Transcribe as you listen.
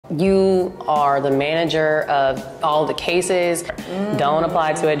you are the manager of all the cases. Don't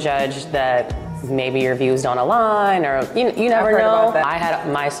apply to a judge that maybe your views don't align, or you never know. I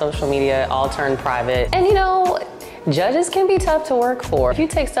had my social media all turned private. And judges can be tough to work for. If you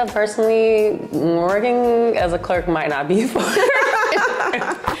take stuff personally, working as a clerk might not be for you.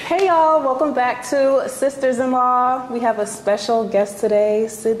 Hey y'all, welcome back to Sisters-in-Law. We have a special guest today,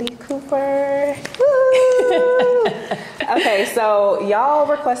 Sydney Cooper. Woo! Okay, so y'all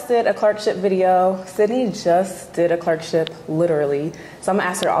requested a clerkship video. Sydney just did a clerkship, literally. So I'm gonna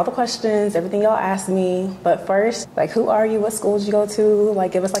ask her all the questions, everything y'all asked me. But first, who are you? What school did you go to?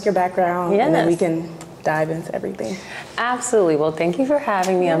 Give us your background, and then we can dive into everything. Absolutely. Well, thank you for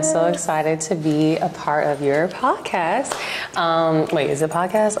having me. I'm so excited to be a part of your podcast. Wait, is it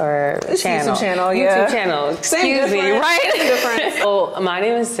podcast or channel? YouTube channel, yeah. YouTube channel. Excuse me, right? Different. So my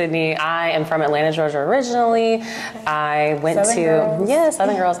name is Sydney. I am from Atlanta, Georgia originally. I went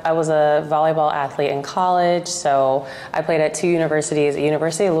Southern Girls. I was a volleyball athlete in college. So I played at two universities,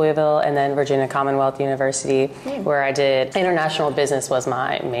 University of Louisville and then Virginia Commonwealth University, where I did international business was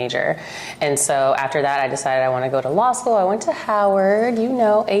my major. And so after that, I decided I want to go to law school. I went to Howard, HU.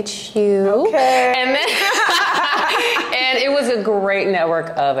 Okay. And then and it was a great network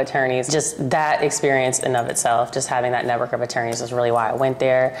of attorneys. Just that experience in of itself, just having that network of attorneys is really why I went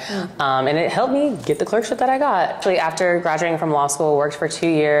there. And it helped me get the clerkship that I got. Actually, after graduating from law school, worked for 2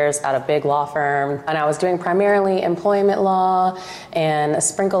 years at a big law firm. And I was doing primarily employment law and a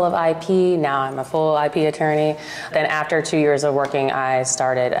sprinkle of IP. Now I'm a full IP attorney. Then after 2 years of working, I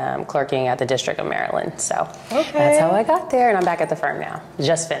started clerking at the District of Maryland. So that's how I got there. And I'm back at the firm now.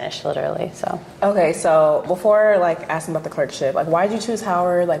 Just finished, literally. So. Okay, so before asking about the clerkship, why did you choose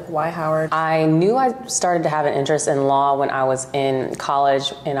Howard? Why Howard? I knew I started to have an interest in law when I was in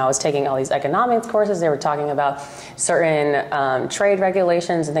college and I was taking all these economics courses. They were talking about certain trade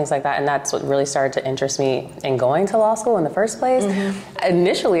regulations and things like that. And that's what really started to interest me in going to law school in the first place.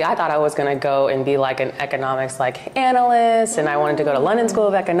 Initially, I thought I was going to go and be an economics analyst, and I wanted to go to London School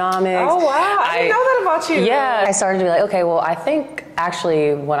of Economics. Oh, wow. I didn't know that about you. Yeah. I started to be okay, well, I think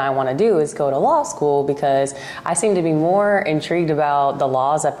actually what I want to do is go to law school because I seem to be more intrigued about the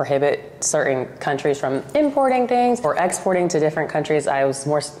laws that prohibit certain countries from importing things or exporting to different countries. I was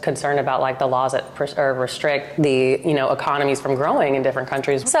more concerned about the laws that restrict the economies from growing in different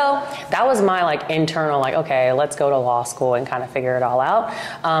countries. So that was my internal okay, let's go to law school and kind of figure it all out.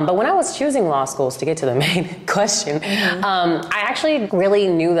 But when I was choosing law schools, to get to the main question, I actually really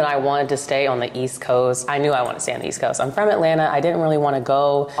knew that I wanted to stay on the East Coast. I knew I wanted to stay on the East Coast. I'm from Atlanta. I didn't really want to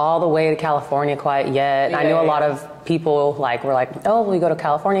go all the way to California quite yet. I knew a lot of people were oh, we go to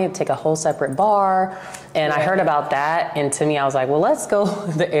California, take a whole separate bar. And I heard about that. And to me, I was well, let's go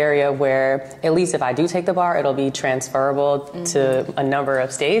the area where at least if I do take the bar, it'll be transferable to a number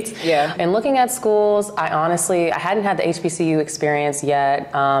of states. Yeah. And looking at schools, I hadn't had the HBCU experience yet.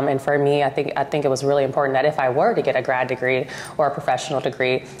 And for me, I think it was really important that if I were to get a grad degree or a professional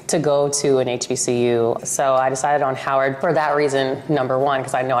degree, to go to an HBCU. So I decided on Howard for that reason, number one,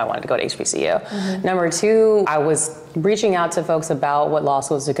 because I know I wanted to go to HBCU. Number two, I was reaching out to folks about what law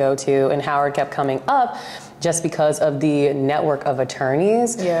schools to go to, and Howard kept coming up just because of the network of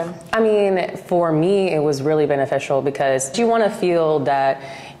attorneys. Yeah. I mean, for me, it was really beneficial because you want to feel that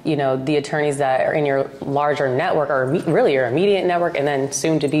the attorneys that are in your larger network, or really your immediate network, and then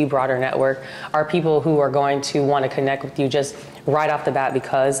soon to be broader network, are people who are going to want to connect with you just right off the bat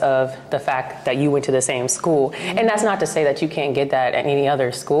because of the fact that you went to the same school. And that's not to say that you can't get that at any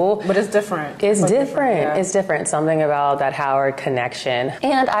other school. But it's different. It's different. Yeah. It's different. Something about that Howard connection.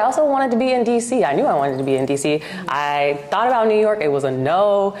 And I also wanted to be in DC. I knew I wanted to be in DC. I thought about New York. It was a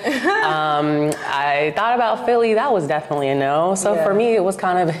no. I thought about Philly. That was definitely a no. So for me, it was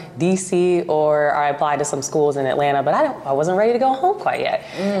kind of DC, or I applied to some schools in Atlanta, but I wasn't ready to go home quite yet.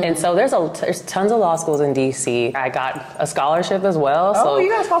 And so there's tons of law schools in DC. I got a scholarship as well. Oh, so you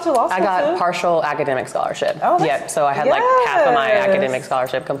got a scholarship law school I got too? Partial academic scholarship. Oh, yeah. So I had half of my academic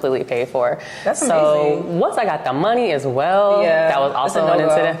scholarship completely paid for. That's amazing. So once I got the money as well, that was also an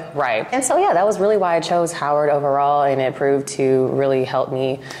incentive. Right. And so that was really why I chose Howard overall, and it proved to really help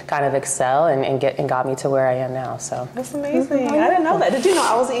me kind of excel and got me to where I am now. So that's amazing. I didn't know that. Did you know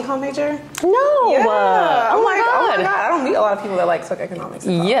I was an econ major? No. Yeah. Oh my God. I don't meet a lot of people that took economics.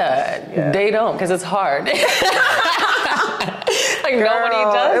 Yeah, they don't, because it's hard. Nobody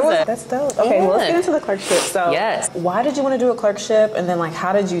does that. That's dope. Okay, well, let's get into the clerkship. So, why did you want to do a clerkship, and then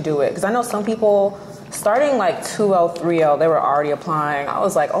how did you do it? Because I know some people starting 2L, 3L, they were already applying. I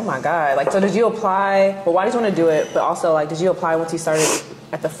was oh my God. So did you apply? But why did you want to do it? But also, did you apply once you started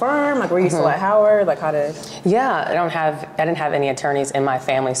at the firm? Were you still at Howard? How did? Yeah, I don't have didn't have any attorneys in my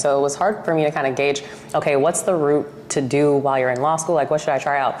family, so it was hard for me to kind of gauge, okay, what's the route to do while you're in law school? Like, what should I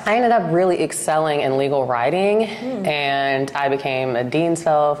try out? I ended up really excelling in legal writing, and I became a dean's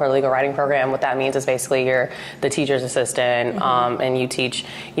fellow for the legal writing program. What that means is basically you're the teacher's assistant, and you teach,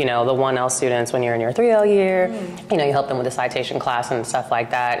 the 1L students when you're in your 3L year. You help them with the citation class and stuff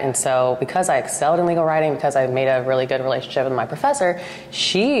like that. And so because I excelled in legal writing, because I made a really good relationship with my professor,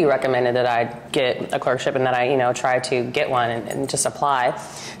 she recommended that I get a clerkship and that I, try to get one and just apply.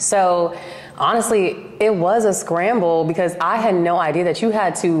 So honestly, it was a scramble because I had no idea that you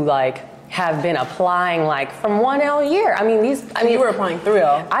had to have been applying from 1L year. You were applying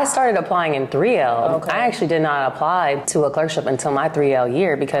 3L. I started applying in 3L. Okay. I actually did not apply to a clerkship until my 3L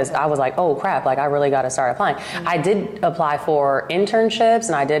year because I was like, oh crap, I really got to start applying. I did apply for internships,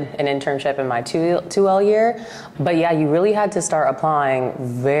 and I did an internship in my 2L year. But yeah, you really had to start applying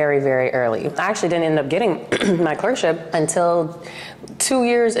very, very early. I actually didn't end up getting my clerkship until 2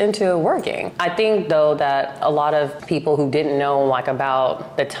 years into working. I think though that a lot of people who didn't know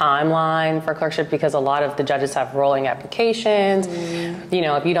about the timeline for clerkship, because a lot of the judges have rolling applications.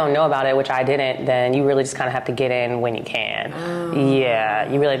 If you don't know about it, which I didn't, then you really just kind of have to get in when you can.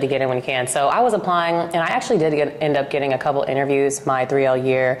 Yeah, you really have to get in when you can. So I was applying, and I actually did end up getting a couple interviews my 3L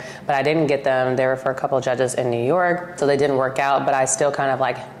year, but I didn't get them. They were for a couple of judges in New York, so they didn't work out, but I still kind of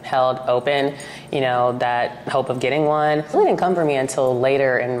held open, that hope of getting one. It really didn't come for me until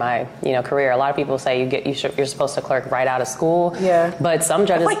later in my, career. A lot of people say you're supposed to clerk right out of school. Yeah. But some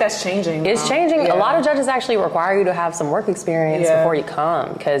judges... I feel like that's changing. It's changing. Yeah. A lot of judges actually require you to have some work experience before you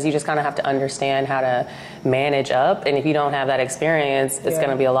come, because you just kind of have to understand how to manage up. And if you don't have that experience, it's going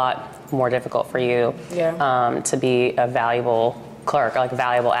to be a lot more difficult for you to be a valuable clerk, a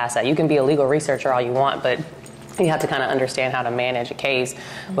valuable asset. You can be a legal researcher all you want, but you have to kind of understand how to manage a case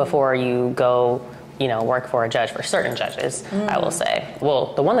before you go, work for a judge. For certain judges, I will say.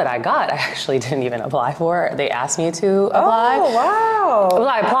 Well, the one that I got, I actually didn't even apply for. They asked me to apply. Oh, wow. Well,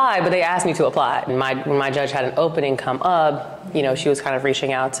 I applied, but they asked me to apply. And when my judge had an opening come up, she was kind of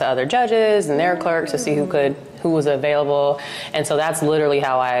reaching out to other judges and their clerks to see who was available. And so that's literally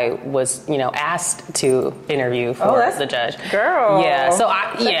how I was, asked to interview for the judge. Girl. Yeah. So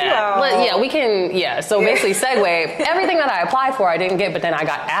So basically segue, everything that I applied for, I didn't get, but then I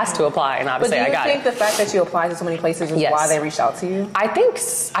got asked to apply, and obviously I got it. But do you think the fact that you applied to so many places is why they reached out to you? I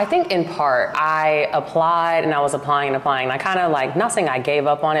think in part, I applied and I was applying and applying. And I kind of not saying I gave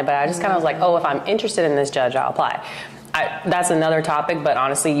up on it, but I just kind of was like, oh, if I'm interested in this judge, I'll apply. That's another topic, but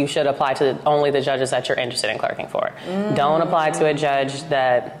honestly, you should apply to only the judges that you're interested in clerking for. Don't apply to a judge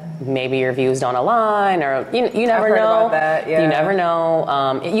that maybe your views don't align, or you never know. About that, yeah. You never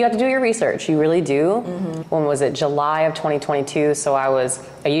know. You have to do your research. You really do. When was it? July of 2022. So I was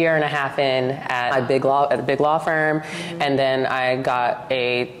a year and a half in at a big law firm, and then I got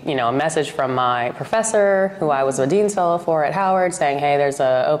a message from my professor, who I was a dean's fellow for at Howard, saying, hey, there's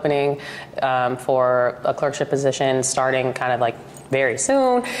an opening for a clerkship position starting kind of very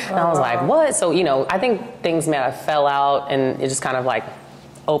soon. And I was like, what? So I think things may have fell out, and it just kind of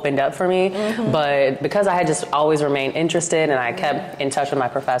opened up for me. But because I had just always remained interested, and I kept in touch with my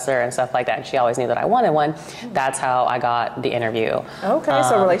professor and stuff like that, and she always knew that I wanted one, that's how I got the interview. Okay,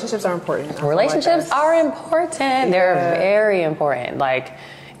 so relationships are important. Relationships are important. They're very important.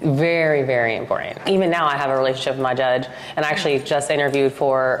 Very, very important. Even now I have a relationship with my judge, and I actually just interviewed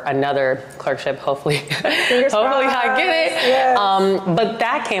for another clerkship. Hopefully I get it. Yes. But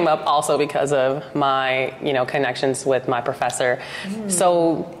that came up also because of my, connections with my professor.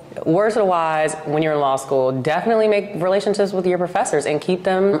 So words are wise, when you're in law school, definitely make relationships with your professors and keep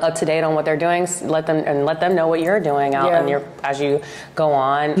them up to date on what they're doing. Let them know what you're doing out as you go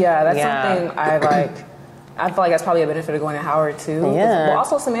on. Yeah, that's something I feel like that's probably a benefit of going to Howard too. Yeah. Well,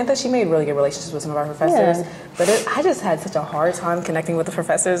 also Samantha, she made really good relationships with some of our professors. Yeah. But I just had such a hard time connecting with the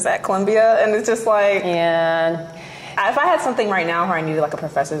professors at Columbia, and it's just if I had something right now where I needed a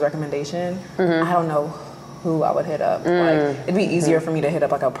professor's recommendation, I don't know who I would hit up. It'd be easier for me to hit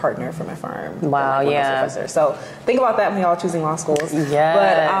up a partner for my firm. Wow, professor. So think about that when y'all choosing law schools.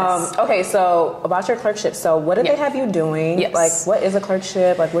 Yes. But okay, so about your clerkship. So what did they have you doing? Yes. What is a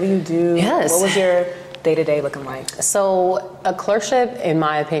clerkship? What do you do? Yes. What was your day-to-day looking like? So a clerkship, in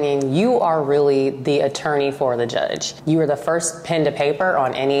my opinion, you are really the attorney for the judge. You are the first pen to paper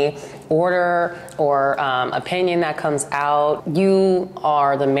on any order or opinion that comes out. You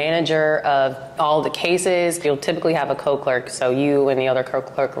are the manager of all the cases. You'll typically have a co-clerk, so you and the other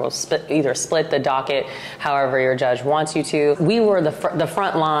co-clerk will either split the docket however your judge wants you to. We were the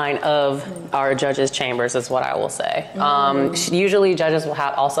front line of our judges' chambers, is what I will say. Usually judges will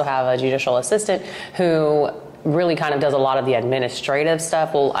also have a judicial assistant who really kind of does a lot of the administrative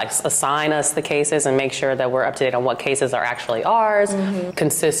stuff, will assign us the cases and make sure that we're up to date on what cases are actually ours,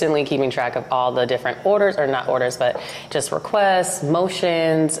 consistently keeping track of all the different orders, or not orders, but just requests,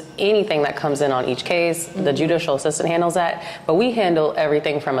 motions, anything that comes in on each case. The judicial assistant handles that, but we handle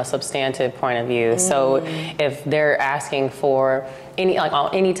everything from a substantive point of view. So if they're asking for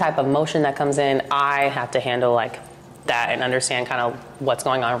any type of motion that comes in, I have to handle like that and understand kind of what's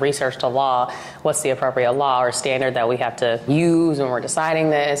going on, research the law, what's the appropriate law or standard that we have to use when we're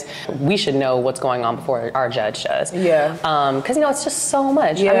deciding this. We should know what's going on before our judge does. Yeah. Because, it's just so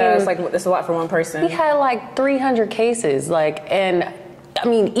much. Yeah, I mean, it's like, it's a lot for one person. We had like 300 cases,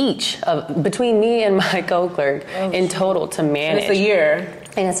 each of between me and my co-clerk in total to manage. And it's a year.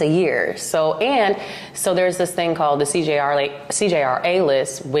 And it's a year. So there's this thing called the CJRA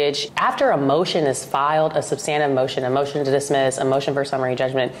list, which after a motion is filed, a substantive motion, a motion to dismiss, a motion for summary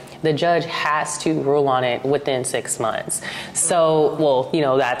judgment, the judge has to rule on it within 6 months. So,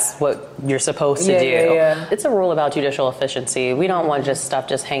 that's what you're supposed to do. Yeah. It's a rule about judicial efficiency. We don't want stuff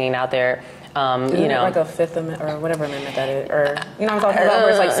just hanging out there. Like a Fifth Amendment or whatever amendment that is, or what I'm talking about,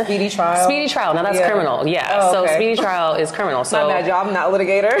 where it's like speedy trial. Speedy trial. Now that's criminal. Yeah. Oh, okay. So speedy trial is criminal. So my bad job. I'm not a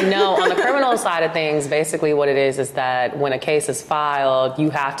litigator. No, on the criminal side of things, basically what it is that when a case is filed, you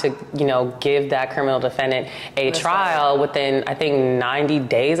have to, give that criminal defendant a trial within, I think, 90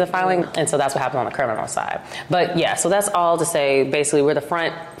 days of filing, and so that's what happens on the criminal side. But yeah, so that's all to say. Basically, we're the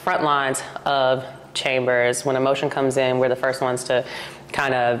front lines of chambers. When a motion comes in, we're the first ones to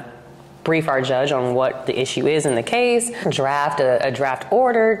kind of brief our judge on what the issue is in the case, draft a draft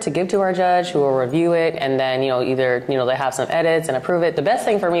order to give to our judge, who will review it, and then either they have some edits and approve it. The best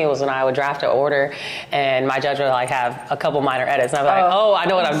thing for me was when I would draft an order and my judge would have a couple minor edits, and I'd be like, oh, I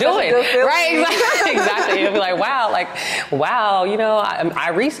know what I'm doing, right? Exactly. It'd be like, wow, I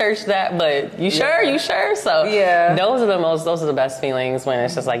researched that, but you sure? So those are the best feelings, when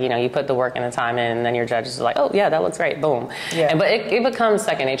it's just like you put the work and the time in, and then your judge is like, oh yeah, that looks great, boom. But it becomes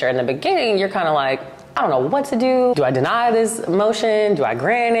second nature. In the beginning, you're kind of like, I don't know what to do. Do I deny this motion? Do I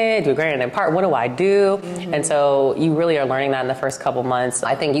grant it? Do I grant it in part? What do I do? And so you really are learning that in the first couple months.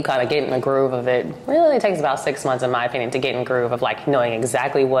 I think you kind of get in the groove of it. Really, it takes about 6 months, in my opinion, to get in groove of knowing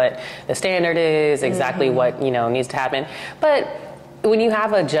exactly what the standard is, exactly what needs to happen. But when you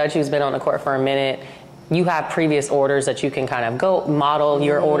have a judge who's been on the court for a minute, you have previous orders that you can kind of go model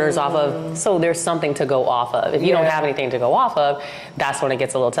your orders off of. So there's something to go off of. If you don't have anything to go off of, that's when it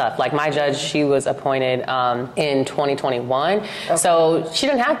gets a little tough. Like my judge, she was appointed in 2021. Okay. So she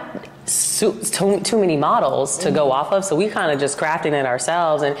didn't have too many models to go off of, so we kind of just crafting it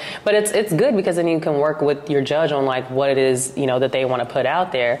ourselves. But it's good because then you can work with your judge on what it is that they want to put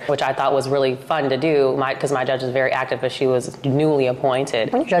out there, which I thought was really fun to do. Because my judge is very active, but she was newly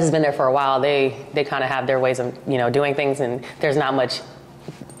appointed. When your judge has been there for a while, they kind of have their ways of doing things, and there's not much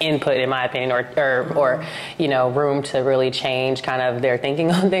input, in my opinion, or room to really change kind of their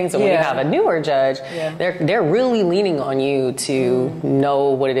thinking on things. So when you have a newer judge, they're really leaning on you to know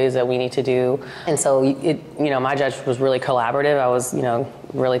what it is that we need to do. And so my judge was really collaborative. I was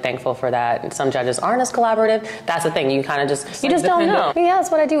really thankful for that. And some judges aren't as collaborative. That's the thing. You kind of just don't know. Yeah, that's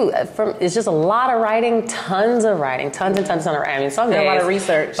what I do. It's just a lot of writing, tons and tons of writing. I mean, some days,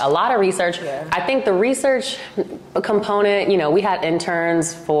 a lot of research. Yeah. I think the research component, we had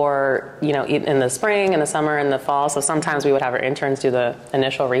interns for, in the spring, in the summer, in the fall. So sometimes we would have our interns do the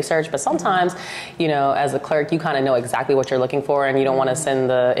initial research, but sometimes, as a clerk, you kind of know exactly what you're looking for, and you don't want to send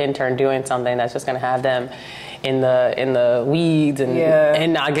the intern doing something that's just going to have them in the weeds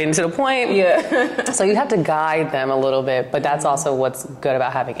and not getting to the point. Yeah. So you have to guide them a little bit, but that's also what's good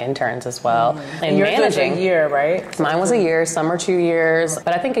about having interns as well. And yours managing. Was a year, right? Mine was a year, some are 2 years,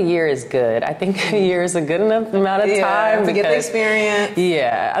 but I think a year is good. I think a year is a good enough amount of time to get the experience.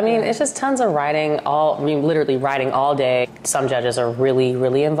 Yeah. I mean, it's just tons of writing, literally writing all day. Some judges are really,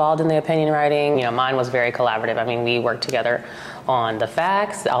 really involved in the opinion writing. Mine was very collaborative. I mean, we worked together on the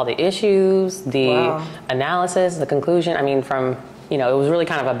facts, all the issues, the analysis, the conclusion. I mean, it was really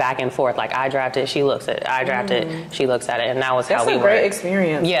kind of a back and forth. Like I draft it, she looks at it. I draft it, she looks at it, and that was how we worked. That's a great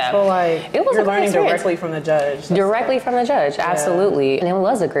experience. Yeah, I feel like it was you're learning directly from the judge. Directly from the judge, absolutely, and it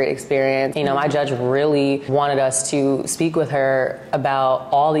was a great experience. My judge really wanted us to speak with her about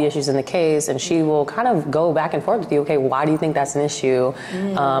all the issues in the case, and she will kind of go back and forth with you. Okay, why do you think that's an issue?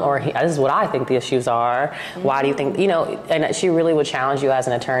 Or this is what I think the issues are. Why do you think And she really would challenge you as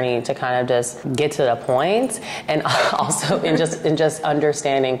an attorney to kind of just get to the point, and also and just just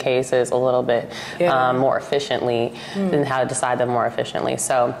understanding cases a little bit more efficiently and how to decide them more efficiently.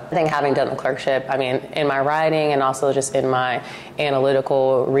 So I think having done the clerkship, I mean, in my writing and also just in my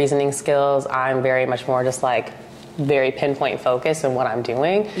analytical reasoning skills, I'm very much more just like very pinpoint focused in what I'm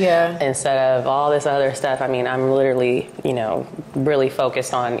doing. Yeah. Instead of all this other stuff, I mean, I'm literally, you know, really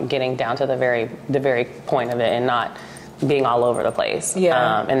focused on getting down to the very point of it and not being all over the place.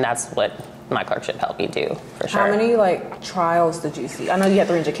 Yeah. And that's what my clerkship helped me do, for sure. How many like trials did you see? I know you had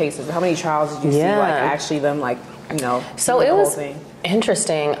 300 cases, but how many trials did you see? Like actually them like, you know, so it was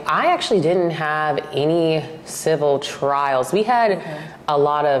interesting. I actually didn't have any civil trials. We had a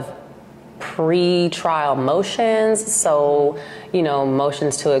lot of pre-trial motions, so you know,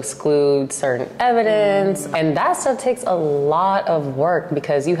 motions to exclude certain evidence, and that stuff takes a lot of work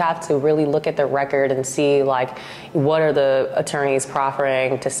because you have to really look at the record and see like what are the attorneys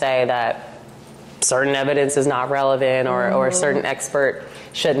proffering to say that certain evidence is not relevant or a certain expert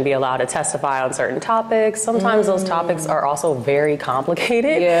shouldn't be allowed to testify on certain topics. Sometimes those topics are also very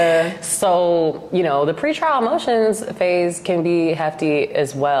complicated. Yeah. So, you know, the pretrial motions phase can be hefty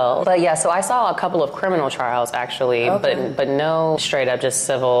as well. But yeah, so I saw a couple of criminal trials actually, but no straight up just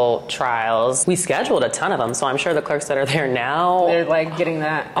civil trials. We scheduled a ton of them, so I'm sure the clerks that are there now, they're like getting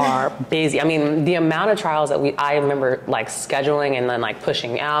that, are busy. I mean, the amount of trials that I remember like scheduling and then like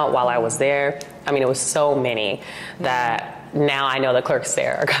pushing out while I was there, I mean, it was so many that now I know the clerks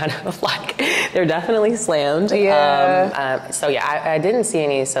there are kind of like, they're definitely slammed. Yeah. So yeah, I didn't see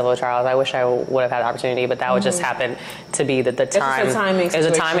any civil trials. I wish I would have had the opportunity, but that would just happen to be the time. It's a timing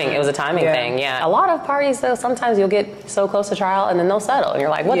situation. It was a timing thing, yeah. A lot of parties though, sometimes you'll get so close to trial and then they'll settle. And you're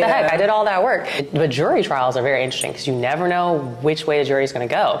like, what the heck? I did all that work. But jury trials are very interesting because you never know which way the jury's gonna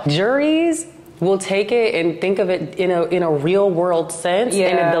go. Juries will take it and think of it in a real world sense,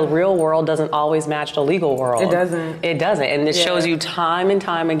 and the real world doesn't always match the legal world. It doesn't, and it shows you time and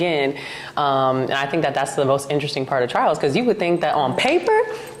time again. And I think that that's the most interesting part of trials, because you would think that on paper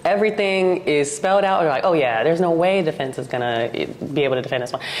everything is spelled out, and you're like, oh yeah, there's no way defense is gonna be able to defend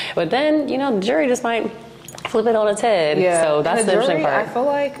this one. But then, you know, the jury just might flip it on its head. Yeah. So that's the interesting part. I feel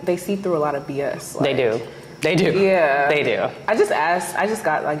like they see through a lot of BS. They do. They do. Yeah. They do. I just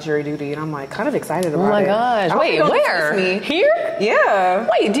got like jury duty and I'm like kind of excited about it. Oh my gosh. Wait, where? Here? Yeah.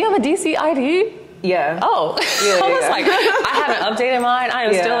 Wait, do you have a DC ID? Yeah. Oh. Yeah, I was like, I haven't updated mine. I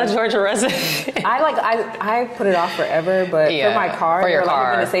am still a Georgia resident. I put it off forever, but for my car, you're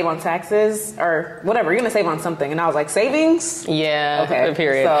going to save on taxes or whatever. You're going to save on something. And I was like, savings? Yeah. Okay.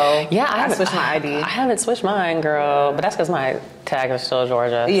 Period. So yeah, I switched my ID. I haven't switched mine, girl. But that's because my tag is still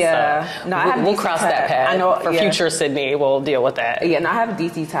Georgia. Yeah. So no, I have we'll cross that path. I know. For future Sydney, we'll deal with that. Yeah, no, I have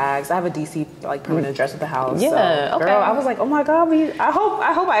DC tags. I have a DC like permanent address at the house. Yeah. So, okay. Girl, I was like, oh my God, I hope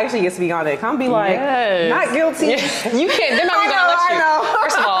I actually get to be on it. Can't be like, not guilty. Yeah. You can't. They're not even gonna let you. I know.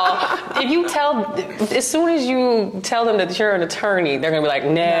 First of all, if you as soon as you tell them that you're an attorney, they're gonna be like,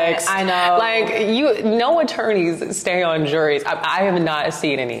 next. I know. Like no attorneys stay on juries. I have not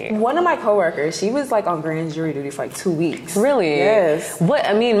seen any. One of my coworkers, she was like on grand jury duty for like 2 weeks. Really? Yes. What?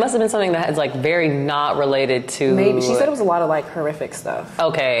 I mean, it must have been something that is like very not related to. Maybe she said it was a lot of like horrific stuff.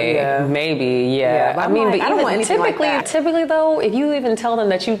 Okay. Yeah. Maybe. Yeah. I mean, like, but I don't want anything like that. Typically though, if you even tell them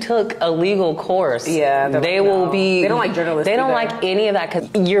that you took a legal course, they will be. They don't like journalists. They don't like any of that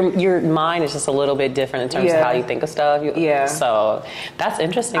because your mind is just a little bit different in terms of how you think of stuff. So that's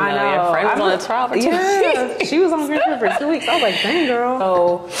interesting. I know. Your friend was on a trial for 2 weeks. Yeah, she was on grand jury for 2 weeks. I was like, dang, girl.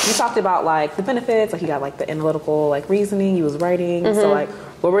 So you talked about like the benefits, like you got like the analytical like reasoning you was writing. So like,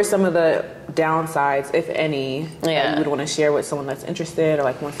 what were some of the downsides, if any, that you would want to share with someone that's interested or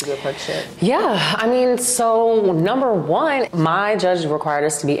like wants to do a clerkship? Yeah, I mean, so number one, my judge required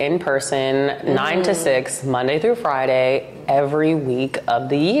us to be in person 9 to 6, Monday through Friday, every week of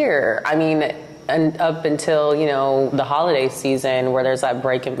the year. I mean, and up until, you know, the holiday season where there's that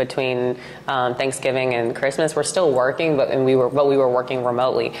break in between Thanksgiving and Christmas, we're still working, but we were working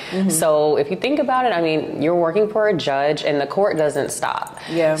remotely. So if you think about it, I mean, you're working for a judge and the court doesn't stop.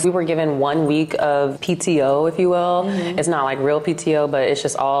 Yeah. We were given 1 week of PTO, if you will. It's not like real PTO, but it's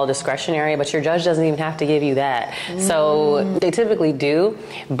just all discretionary, but your judge doesn't even have to give you that. So they typically do,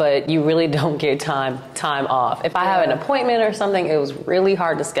 but you really don't get time off. If I have an appointment or something, it was really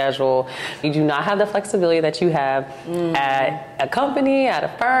hard to schedule. You do not have the flexibility that you have at a company, at a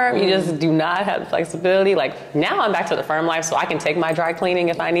firm. You just do not have the flexibility. Like now I'm back to the firm life, so I can take my dry cleaning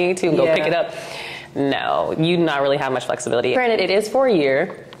if I need to and go pick it up. No, you do not really have much flexibility. Granted, it is for a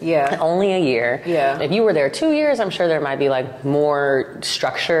year. Yeah. Only a year. Yeah. If you were there 2 years, I'm sure there might be like more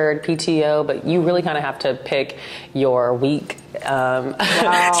structured PTO, but you really kind of have to pick your week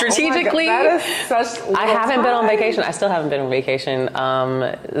Strategically, that is such I haven't been on time. vacation. I still haven't been on vacation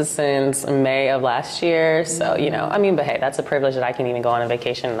since May of last year. So, you know, I mean, but hey, that's a privilege that I can even go on a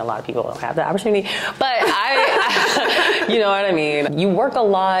vacation, and a lot of people don't have that opportunity. But I you know what I mean? You work a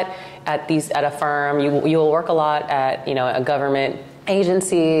lot at a firm. You'll work a lot at, you know, a government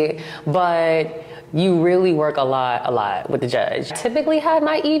agency, but you really work a lot with the judge. I typically had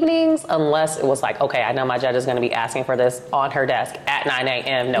my evenings, unless it was like, okay, I know my judge is going to be asking for this on her desk at 9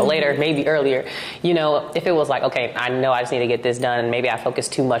 a.m. No later, maybe earlier. You know, if it was like, okay, I know I just need to get this done, and maybe I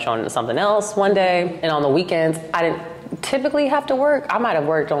focused too much on something else one day. And on the weekends, I didn't typically have to work. I might have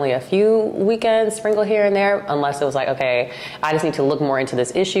worked only a few weekends, sprinkled here and there, unless it was like, okay, I just need to look more into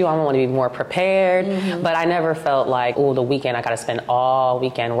this issue. I want to be more prepared. But I never felt like, oh, the weekend, I got to spend all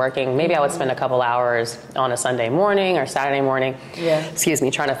weekend working. Maybe I would spend a couple hours on a Sunday morning or Saturday morning,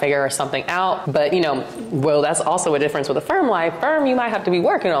 trying to figure something out. But, you know, well, that's also a difference with a firm life. Firm, you might have to be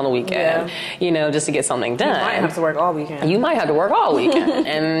working on the weekend, you know, just to get something done. You might have to work all weekend. You might have to work all weekend.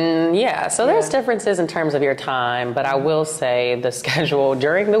 And so there's differences in terms of your time, but I will say the schedule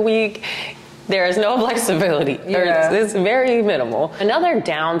during the week, there is no flexibility. It's very minimal. Another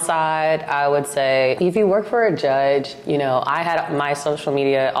downside, I would say, if you work for a judge, you know, I had my social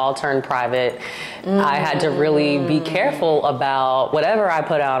media all turned private. I had to really be careful about whatever I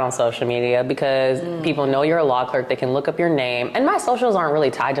put out on social media, because people know you're a law clerk. They can look up your name. And my socials aren't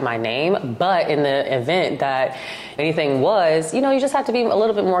really tied to my name, but in the event that anything was, you know, you just have to be a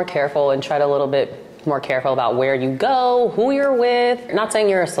little bit more careful and tread a little bit more careful about where you go, who you're with. Not saying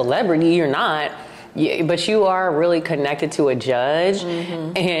you're a celebrity, you're not, but you are really connected to a judge,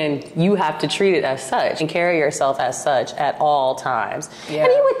 and you have to treat it as such and carry yourself as such at all times. And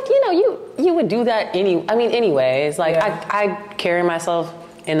you would do that anyways. Like I carry myself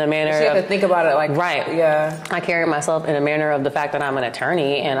in the manner you have to think about it like I carry myself in a manner of the fact that I'm an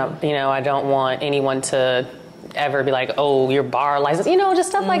attorney, and I don't want anyone to ever be like, oh, your bar license, just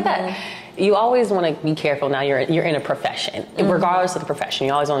stuff like that. You always want to be careful. Now you're in a profession, regardless of the profession.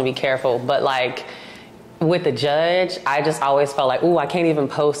 You always want to be careful. But like with the judge, I just always felt like, ooh, I can't even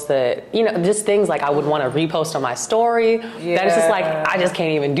post it. Just things like I would want to repost on my story. That is just like, I just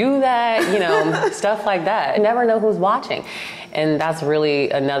can't even do that. Stuff like that. You never know who's watching, and that's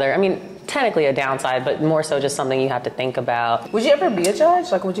really another. Technically a downside, but more so just something you have to think about. Would you ever be a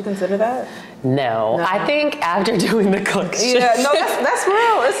judge? Like, would you consider that? No. I think after doing the clerkship. Yeah, no, that's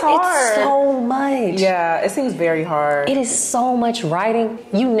real. It's hard. It's so much. Yeah, it seems very hard. It is so much writing.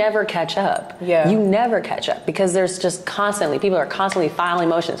 You never catch up. Yeah. You never catch up, because there's just people are constantly filing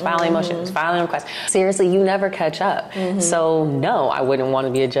motions, filing requests. Seriously, you never catch up. So no, I wouldn't want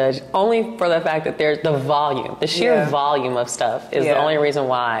to be a judge, only for the fact that there's the volume, the sheer volume of stuff is the only reason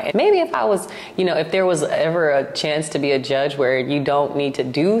why. Maybe if I was, if there was ever a chance to be a judge where you don't need to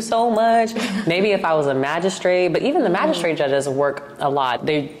do so much, maybe if I was a magistrate, but even the magistrate judges work a lot.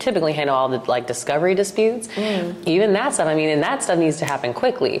 They typically handle all the discovery disputes, even that stuff. And that stuff needs to happen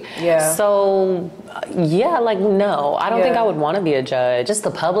quickly. Yeah. So no, I don't think I would want to be a judge. Just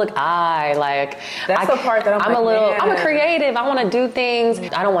the public eye, that's the part that I'm a creative. I want to do things.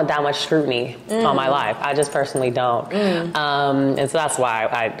 I don't want that much scrutiny on my life. I just personally don't. And so that's why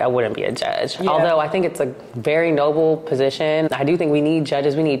I wouldn't be a judge. Yeah. Although I think it's a very noble position. I do think we need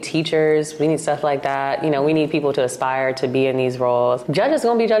judges, we need teachers, we need stuff like that. We need people to aspire to be in these roles. Judges are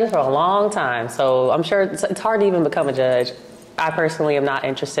going to be judges for a long time, so I'm sure it's hard to even become a judge. I personally am not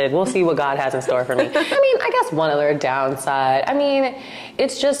interested. We'll see what God has in store for me. I guess one other downside,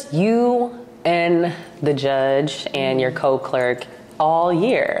 it's just you and the judge and your co-clerk all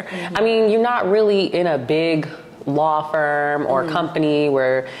year. You're not really in a big law firm or company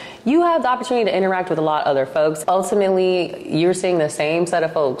where you have the opportunity to interact with a lot of other folks. Ultimately, you're seeing the same set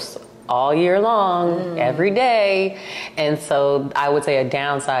of folks all year long, every day. And so I would say a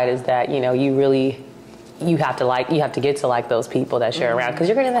downside is that, you have to get to like those people that you're around, because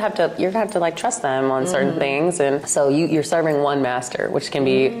you're gonna have to trust them on certain things, and so you're serving one master, which can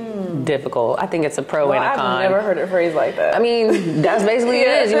be difficult. I think it's a pro and a con. I've never heard it phrased like that. That's basically it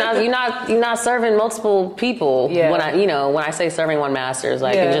is. You're not serving multiple people. Yeah. When I say serving one master, it's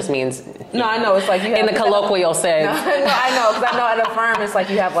it just means. No, I know. It's like you have, in the colloquial sense. No, I know, because I know at a firm it's like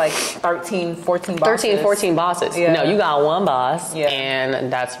you have 13, 14 bosses. 13, 14 bosses. Yeah. No, you got one boss,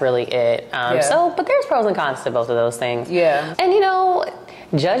 and that's really it. But there's pros and cons to both of those things. Yeah. And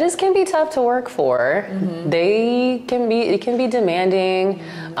judges can be tough to work for. It can be demanding.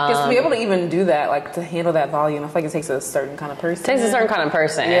 Because to be able to even do that, to handle that volume, I feel like it takes a certain kind of person. It takes a certain kind of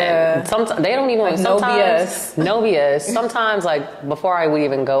person. Yeah. Sometimes they don't even no BS. No BS. Sometimes before I would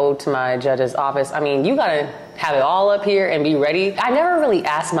even go to my judge's office, you gotta have it all up here and be ready. I never really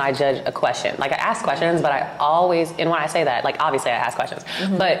asked my judge a question. Like I ask questions, but I always, and when I say that, like obviously I ask questions,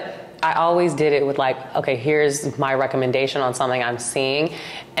 but I always did it with like, okay, here's my recommendation on something I'm seeing.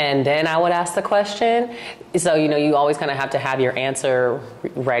 And then I would ask the question. So, you know, you always kind of have to have your answer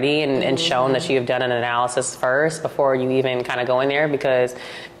ready and shown that you have done an analysis first before you even kind of go in there, because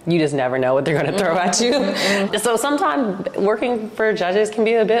you just never know what they're going to throw at you. So sometimes working for judges can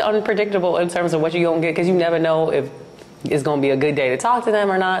be a bit unpredictable in terms of what you're going to get, because you never know if it's going to be a good day to talk to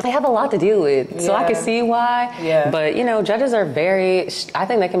them or not. They have a lot to deal with, so I can see why. Yeah. But you know, judges are I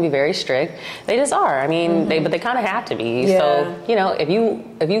think they can be very strict. They just are. I mean, but they kind of have to be. Yeah. So you know, if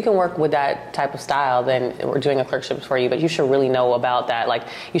you can work with that type of style, then we're doing a clerkship for you. But you should really know about that. Like,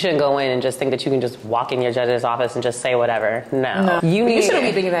 you shouldn't go in and just think that you can just walk in your judge's office and just say whatever. No. You shouldn't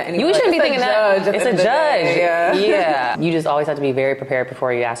be thinking that anyway. You shouldn't be thinking that. It's a judge. Yeah. Yeah. You just always have to be very prepared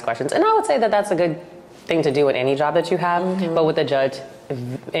before you ask questions. And I would say that that's a good thing to do with any job that you have, but with the judge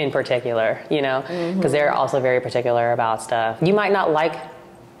in particular, you know, because they're also very particular about stuff. You might not like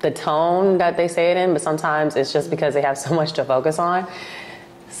the tone that they say it in, but sometimes it's just because they have so much to focus on.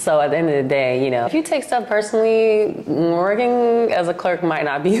 So at the end of the day, you know, if you take stuff personally, working as a clerk might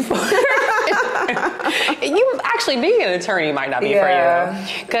not be for you. Actually being an attorney might not be for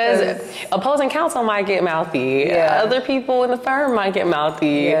you, because opposing counsel might get mouthy. Other people in the firm might get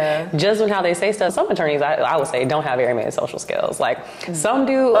mouthy just with how they say stuff. Some attorneys, I would say, don't have very many social skills. Like some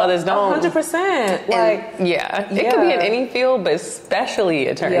do, others don't. 100%. Like it could be in any field, but especially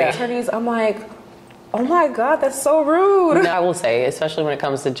attorneys. Attorneys, I'm like, oh my God, that's so rude. I will say, especially when it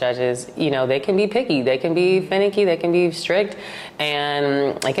comes to judges, you know, they can be picky, they can be finicky, they can be strict,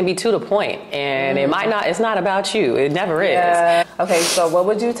 and they can be to the point. And it's not about you. It never is. Okay, so what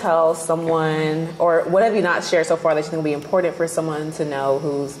would you tell someone, or what have you not shared so far that you think would be important for someone to know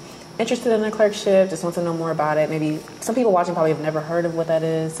who's interested in a clerkship, just wants to know more about it? Maybe some people watching probably have never heard of what that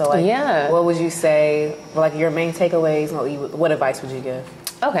is. So like, what would you say, like your main takeaways, what advice would you give?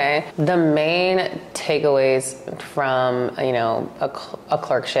 Okay, the main takeaways from, you know, a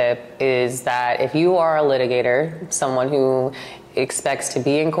clerkship is that if you are a litigator, someone who expects to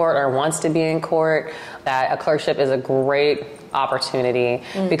be in court or wants to be in court, that a clerkship is a great opportunity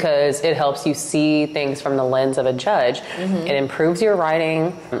because it helps you see things from the lens of a judge. It improves your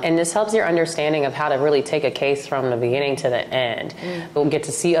writing and just helps your understanding of how to really take a case from the beginning to the end. You'll get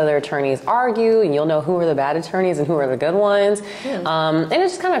to see other attorneys argue, and you'll know who are the bad attorneys and who are the good ones. And it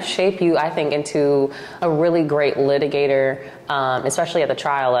just kind of shape you, I think, into a really great litigator, especially at the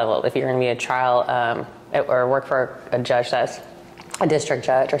trial level. If you're going to be a trial or work for a judge that's a district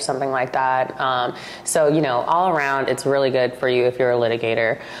judge or something like that. So, you know, all around, it's really good for you if you're a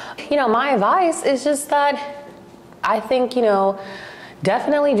litigator. You know, my advice is just that I think, you know,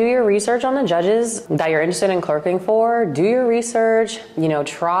 definitely do your research on the judges that you're interested in clerking for. Do your research, you know,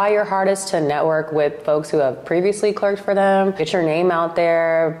 try your hardest to network with folks who have previously clerked for them. Get your name out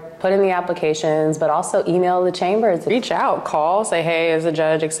there. Put in the applications, but also email the chambers. Reach out, call, say, hey, is a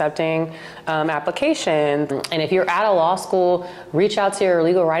judge accepting applications? And if you're at a law school, reach out to your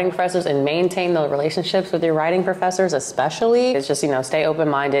legal writing professors and maintain the relationships with your writing professors especially. It's just, you know, stay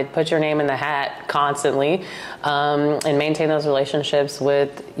open-minded, put your name in the hat constantly, and maintain those relationships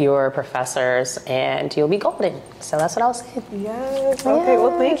with your professors, and you'll be golden. So that's what I'll say. Yes. Okay.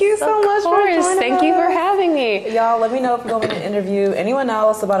 Well, thank you so much for joining us. Thank you for having me. Y'all, let me know if you want me to interview anyone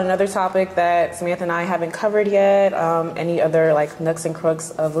else about another topic that Samantha and I haven't covered yet. Any other like nooks and crooks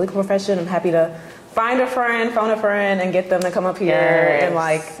of the legal profession. I'm happy to find a friend, phone a friend, and get them to come up here and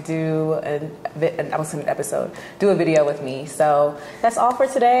like do an episode, do a video with me. So that's all for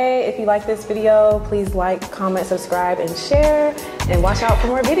today. If you like this video, please like, comment, subscribe, and share, and watch out for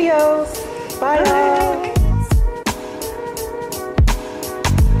more videos. Bye.